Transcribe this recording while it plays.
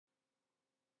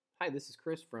Hi, this is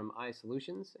Chris from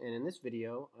iSolutions, and in this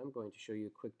video I'm going to show you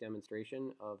a quick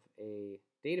demonstration of a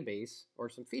database or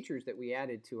some features that we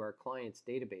added to our client's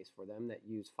database for them that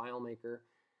use FileMaker,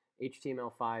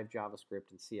 HTML5, JavaScript,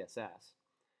 and CSS.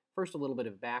 First, a little bit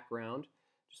of background.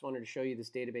 Just wanted to show you this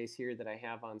database here that I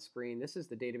have on screen. This is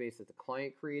the database that the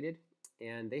client created,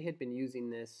 and they had been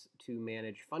using this to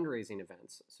manage fundraising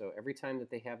events. So every time that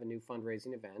they have a new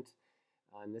fundraising event,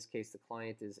 in this case, the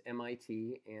client is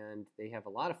M.I.T, and they have a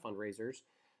lot of fundraisers.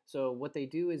 So what they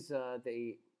do is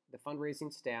the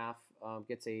fundraising staff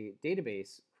gets a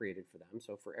database created for them.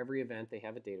 So for every event, they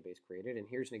have a database created. And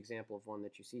here's an example of one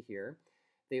that you see here.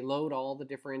 They load all the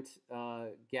different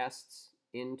guests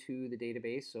into the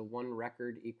database. So one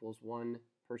record equals one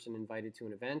person invited to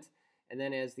an event. And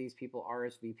then as these people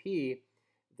RSVP,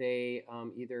 they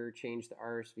either change the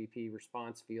RSVP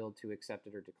response field to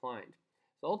accepted or declined.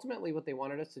 So ultimately what they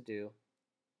wanted us to do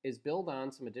is build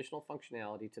on some additional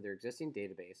functionality to their existing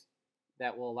database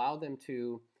that will allow them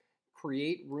to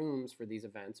create rooms for these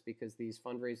events, because these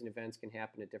fundraising events can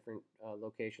happen at different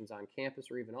locations on campus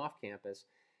or even off campus.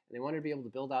 And they wanted to be able to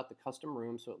build out the custom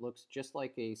room so it looks just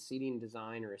like a seating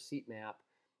design or a seat map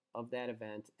of that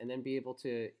event, and then be able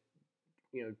to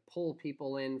pull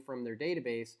people in from their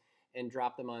database and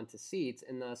drop them onto seats,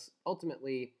 and thus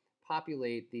ultimately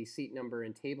populate the seat number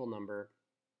and table number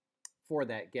for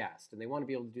that guest. And they want to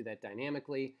be able to do that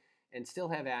dynamically and still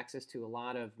have access to a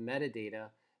lot of metadata,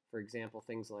 for example,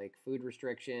 things like food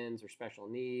restrictions or special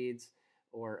needs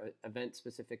or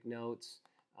event-specific notes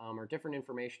or different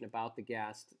information about the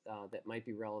guest that might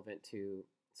be relevant to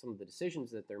some of the decisions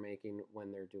that they're making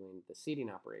when they're doing the seating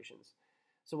operations.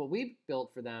 So what we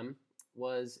built for them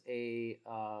was a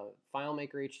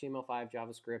FileMaker HTML5,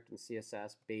 JavaScript, and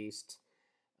CSS based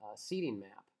seating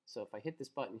map. So if I hit this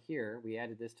button here, we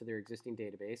added this to their existing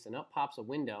database, and up pops a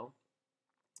window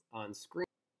on screen.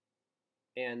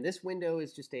 And this window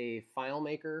is just a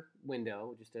FileMaker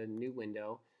window, just a new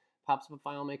window. Pops up a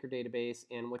FileMaker database,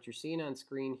 and what you're seeing on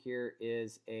screen here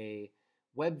is a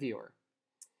web viewer.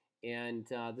 And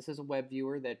this is a web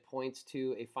viewer that points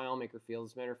to a FileMaker field.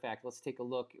 As a matter of fact, let's take a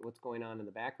look at what's going on in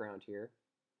the background here.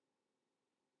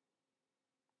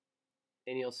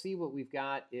 And you'll see what we've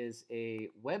got is a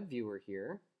web viewer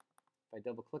here. If I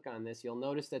double click on this, you'll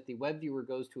notice that the web viewer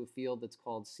goes to a field that's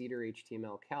called Cedar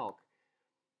HTML Calc.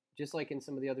 Just like in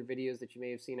some of the other videos that you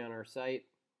may have seen on our site,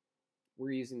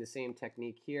 we're using the same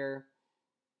technique here.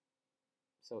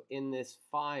 So in this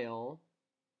file,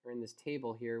 or in this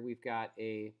table here, we've got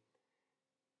a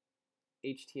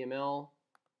HTML,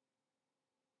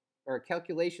 or a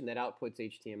calculation that outputs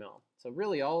HTML. So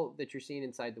really all that you're seeing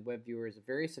inside the web viewer is a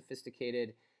very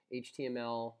sophisticated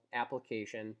HTML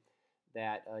application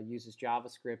that uses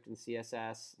JavaScript and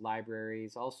CSS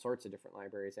libraries, all sorts of different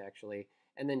libraries actually,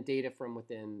 and then data from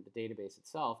within the database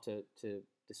itself to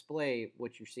display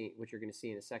what you're going to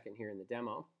see in a second here in the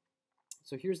demo.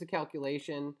 So here's the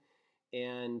calculation,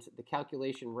 and the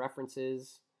calculation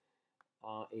references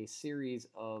a series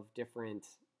of different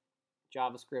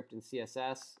JavaScript and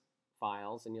CSS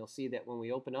files, and you'll see that when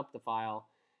we open up the file,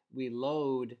 we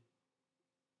load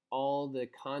all the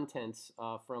contents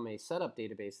from a setup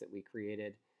database that we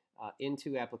created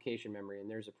into application memory,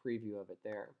 and there's a preview of it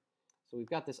there. So we've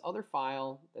got this other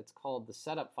file that's called the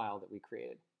setup file that we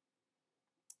created.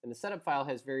 And the setup file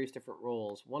has various different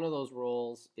roles. One of those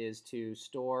roles is to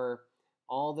store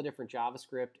all the different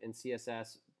JavaScript and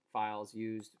CSS files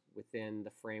used within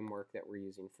the framework that we're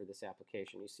using for this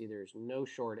application. You see there's no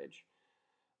shortage.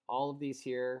 All of these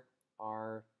here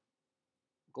are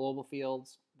global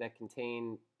fields that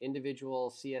contain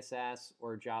individual CSS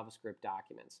or JavaScript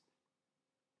documents.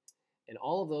 And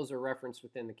all of those are referenced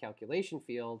within the calculation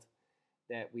field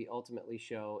that we ultimately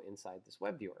show inside this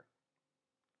web viewer.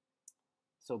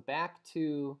 So back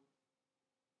to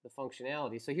the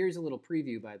functionality. So here's a little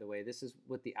preview, by the way. This is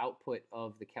what the output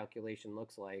of the calculation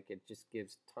looks like. It just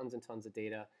gives tons and tons of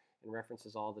data and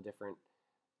references all the different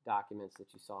documents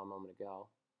that you saw a moment ago.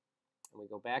 And we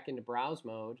go back into browse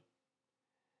mode.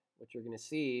 What you're going to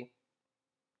see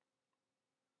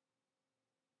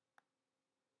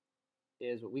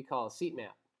is what we call a seat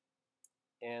map.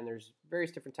 And there's various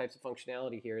different types of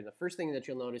functionality here. And the first thing that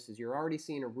you'll notice is you're already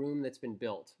seeing a room that's been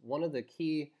built. One of the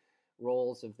key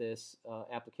roles of this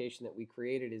application that we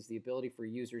created is the ability for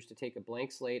users to take a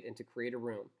blank slate and to create a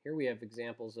room. Here we have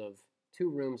examples of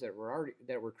two rooms that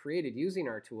were created using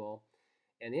our tool.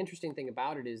 And the interesting thing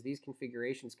about it is these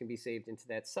configurations can be saved into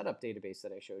that setup database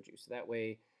that I showed you. So that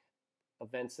way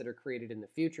events that are created in the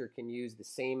future can use the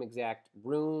same exact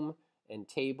room and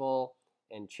table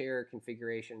and chair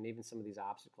configuration and even some of these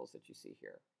obstacles that you see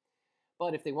here.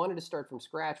 But if they wanted to start from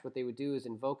scratch, what they would do is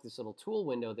invoke this little tool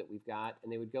window that we've got,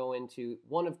 and they would go into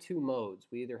one of two modes.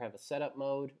 We either have a setup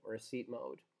mode or a seat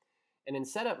mode. And in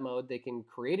setup mode, they can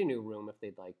create a new room if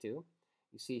they'd like to.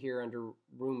 You see here under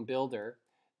Room Builder,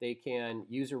 they can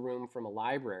use a room from a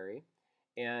library.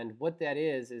 And what that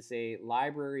is a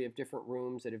library of different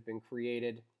rooms that have been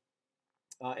created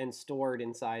and stored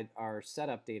inside our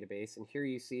setup database. And here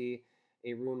you see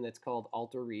a room that's called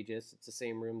Alter Regis. It's the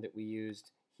same room that we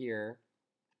used here,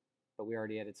 but we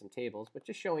already added some tables. But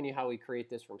just showing you how we create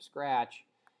this from scratch,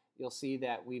 you'll see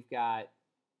that we've got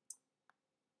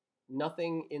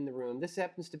nothing in the room. This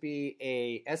happens to be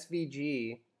a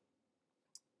SVG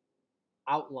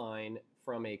outline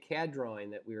from a CAD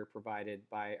drawing that we were provided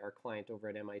by our client over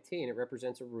at MIT, and it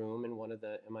represents a room in one of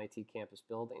the MIT campus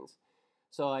buildings.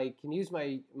 So I can use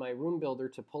my room builder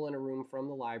to pull in a room from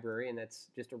the library, and that's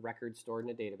just a record stored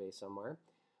in a database somewhere.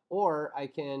 Or I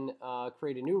can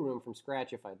create a new room from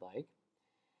scratch if I'd like.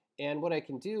 And what I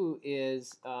can do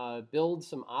is build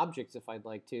some objects if I'd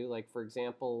like to. Like, for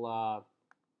example,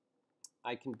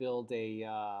 I can build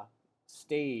a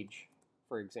stage,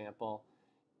 for example,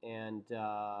 and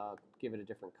give it a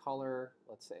different color.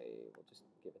 Let's say we'll just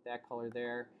give it that color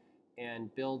there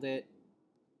and build it.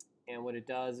 And what it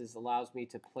does is allows me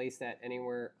to place that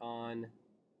anywhere on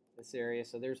this area.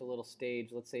 So there's a little stage.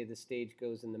 Let's say the stage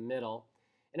goes in the middle.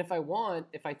 And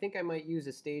if I think I might use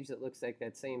a stage that looks like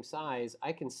that same size,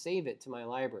 I can save it to my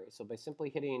library. So by simply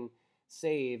hitting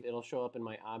save, it'll show up in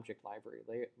my object library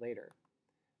later.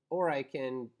 Or I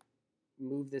can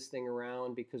move this thing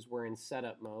around because we're in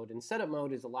setup mode. And setup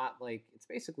mode is a lot like, it's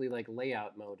basically like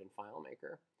layout mode in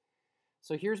FileMaker.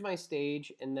 So here's my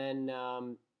stage, and then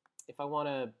if I want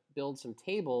to build some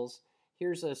tables,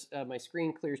 here's my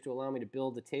screen clears to allow me to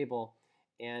build the table.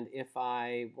 And if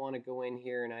I want to go in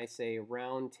here and I say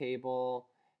round table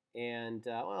and,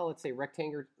 well, let's say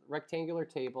rectangular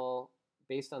table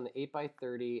based on the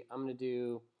 8x30, I'm going to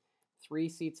do 3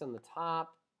 seats on the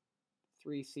top,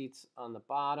 3 seats on the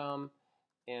bottom,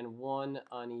 and 1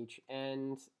 on each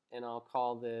end, and I'll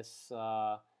call this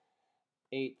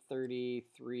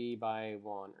 833 by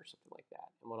 1 or something like that.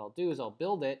 And what I'll do is I'll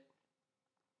build it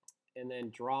and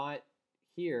then draw it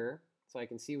here so I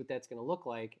can see what that's going to look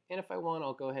like. And if I want,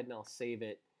 I'll go ahead and I'll save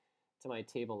it to my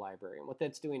table library. And what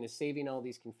that's doing is saving all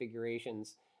these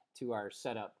configurations to our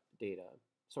setup data,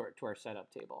 to our setup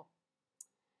table.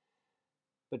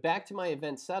 But back to my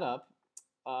event setup.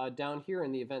 Down here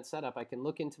in the event setup, I can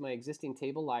look into my existing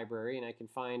table library and I can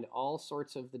find all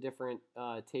sorts of the different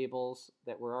tables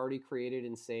that were already created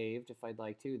and saved if I'd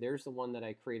like to. There's the one that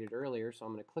I created earlier, so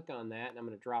I'm going to click on that and I'm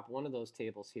going to drop one of those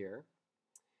tables here.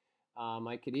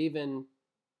 I could even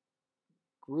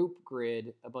group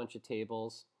grid a bunch of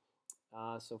tables.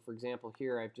 So for example,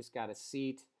 here I've just got a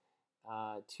seat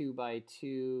 2 by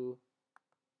 2.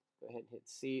 Go ahead and hit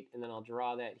seat, and then I'll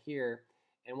draw that here.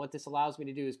 And what this allows me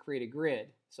to do is create a grid.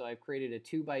 So I've created a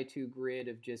 2 by 2 grid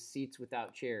of just seats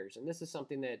without chairs. And this is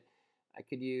something that I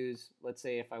could use, let's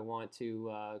say, if I want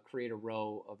to create a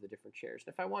row of the different chairs.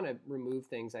 If I want to remove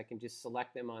things, I can just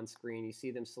select them on screen. You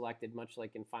see them selected much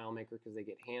like in FileMaker because they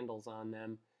get handles on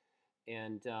them.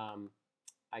 And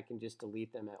I can just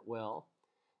delete them at will.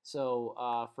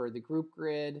 So for the group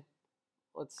grid,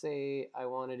 let's say I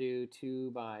want to do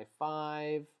 2 by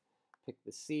 5, pick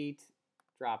the seat,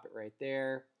 drop it right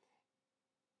there,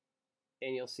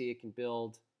 and you'll see it can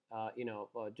build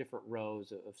different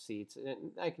rows of seats.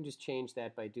 And I can just change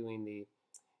that by doing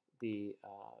the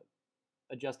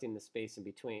adjusting the space in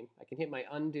between. I can hit my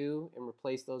undo and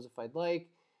replace those if I'd like.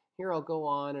 Here I'll go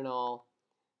on and I'll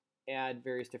add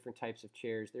various different types of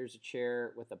chairs. There's a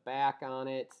chair with a back on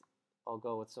it. I'll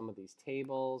go with some of these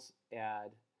tables,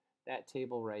 add that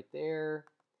table right there,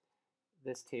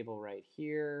 this table right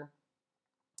here.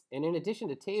 And in addition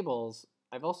to tables,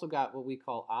 I've also got what we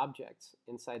call objects.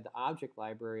 Inside the object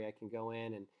library, I can go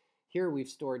in, and here we've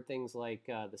stored things like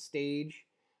the stage,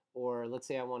 or let's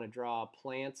say I want to draw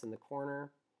plants in the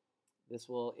corner. This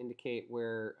will indicate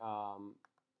where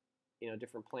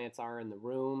different plants are in the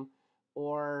room.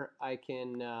 Or I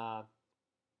can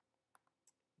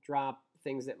drop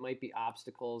things that might be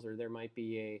obstacles, or there might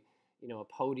be a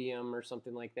podium or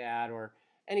something like that, or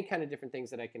any kind of different things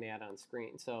that I can add on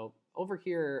screen. So over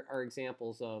here are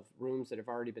examples of rooms that have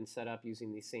already been set up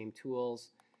using these same tools.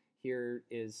 Here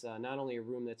is not only a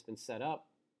room that's been set up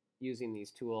using these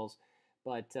tools,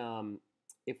 but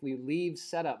if we leave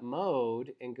setup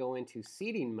mode and go into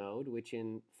seating mode, which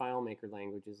in FileMaker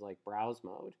language is like browse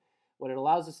mode, what it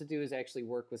allows us to do is actually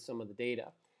work with some of the data.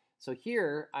 So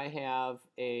here I have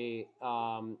a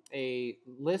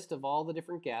list of all the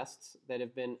different guests that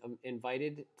have been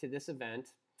invited to this event,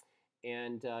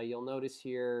 And you'll notice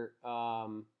here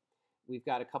we've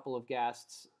got a couple of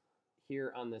guests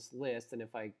here on this list. And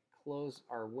if I close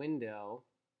our window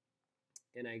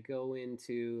and I go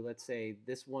into, let's say,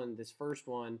 this first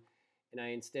one, and I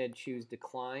instead choose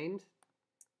declined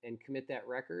and commit that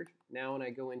record, now when I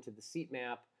go into the seat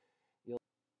map,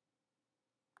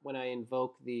 when I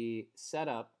invoke the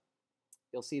setup,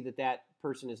 you'll see that that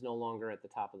person is no longer at the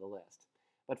top of the list.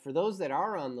 But for those that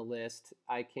are on the list,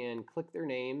 I can click their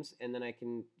names, and then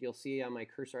you'll see on my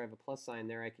cursor I have a plus sign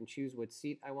there. I can choose what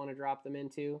seat I want to drop them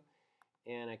into,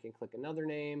 and I can click another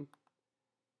name,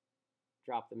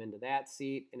 drop them into that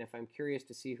seat. And if I'm curious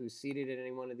to see who's seated at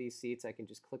any one of these seats, I can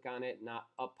just click on it, and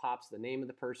up pops the name of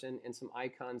the person and some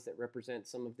icons that represent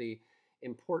some of the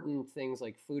important things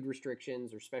like food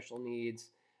restrictions or special needs.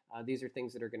 These are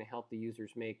things that are going to help the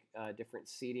users make different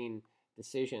seating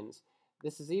decisions.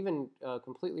 This is even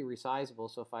completely resizable,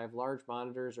 so if I have large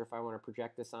monitors or if I want to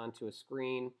project this onto a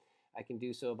screen, I can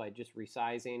do so by just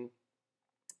resizing.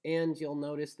 And you'll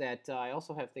notice that I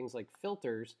also have things like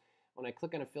filters. When I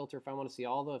click on a filter, if I want to see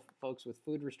all the folks with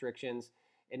food restrictions,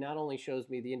 it not only shows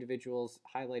me the individuals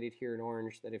highlighted here in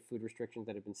orange that have food restrictions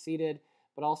that have been seated,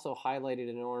 but also highlighted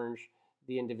in orange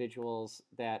the individuals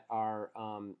that are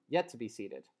yet to be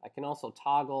seated. I can also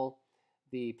toggle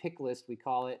the pick list, we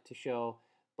call it, to show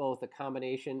both a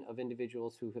combination of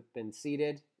individuals who have been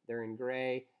seated, they're in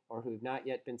gray, or who have not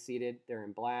yet been seated, they're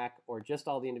in black, or just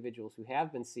all the individuals who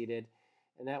have been seated.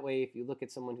 And that way, if you look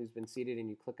at someone who's been seated and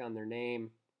you click on their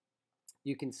name,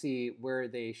 you can see where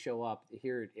they show up.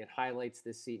 Here it highlights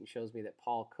this seat and shows me that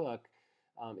Paul Cook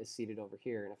is seated over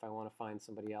here. And if I want to find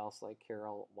somebody else like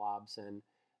Carol Wobson,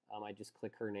 I just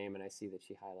click her name and I see that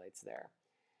she highlights there.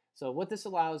 So what this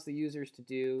allows the users to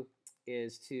do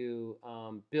is to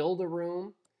build a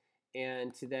room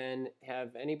and to then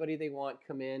have anybody they want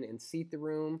come in and seat the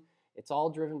room. It's all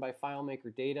driven by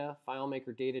FileMaker data.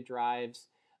 FileMaker data drives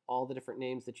all the different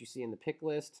names that you see in the pick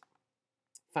list.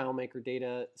 FileMaker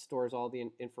data stores all the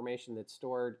information that's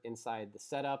stored inside the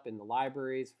setup in the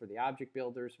libraries for the object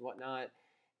builders and whatnot.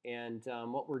 And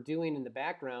what we're doing in the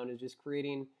background is just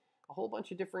creating a whole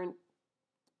bunch of different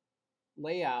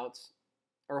layouts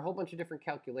or a whole bunch of different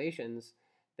calculations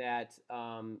that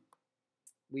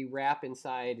we wrap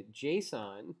inside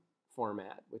JSON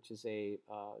format, which is a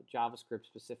JavaScript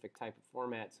specific type of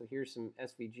format. So here's some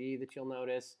SVG that you'll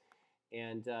notice,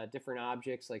 and different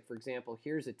objects. Like, for example,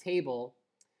 here's a table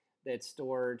that's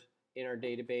stored in our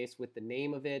database with the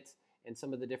name of it and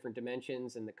some of the different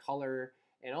dimensions and the color.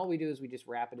 And all we do is we just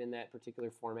wrap it in that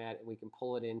particular format, and we can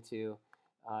pull it into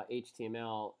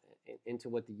HTML, into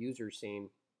what the user's seeing,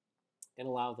 and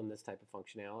allow them this type of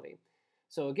functionality.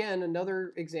 So again,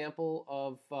 another example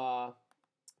of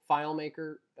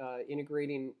FileMaker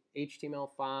integrating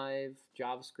HTML5,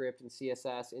 JavaScript, and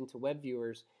CSS into web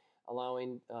viewers,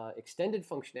 allowing extended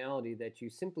functionality that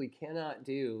you simply cannot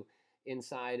do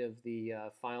inside of the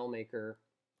FileMaker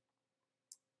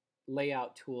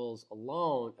layout tools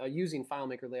alone, using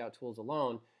FileMaker layout tools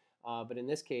alone. But in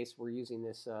this case, we're using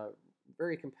this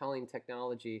very compelling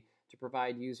technology to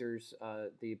provide users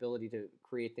the ability to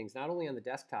create things not only on the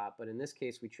desktop, but in this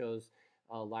case we chose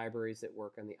libraries that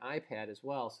work on the iPad as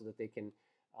well, so that they can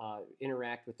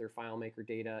interact with their FileMaker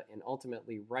data and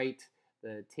ultimately write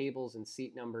the tables and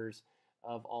seat numbers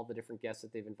of all the different guests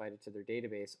that they've invited to their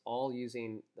database, all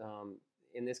using,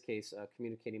 in this case,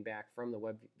 communicating back from the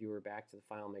web viewer back to the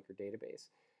FileMaker database.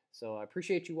 So I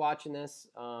appreciate you watching this.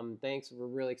 Thanks. We're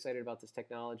really excited about this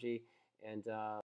technology, and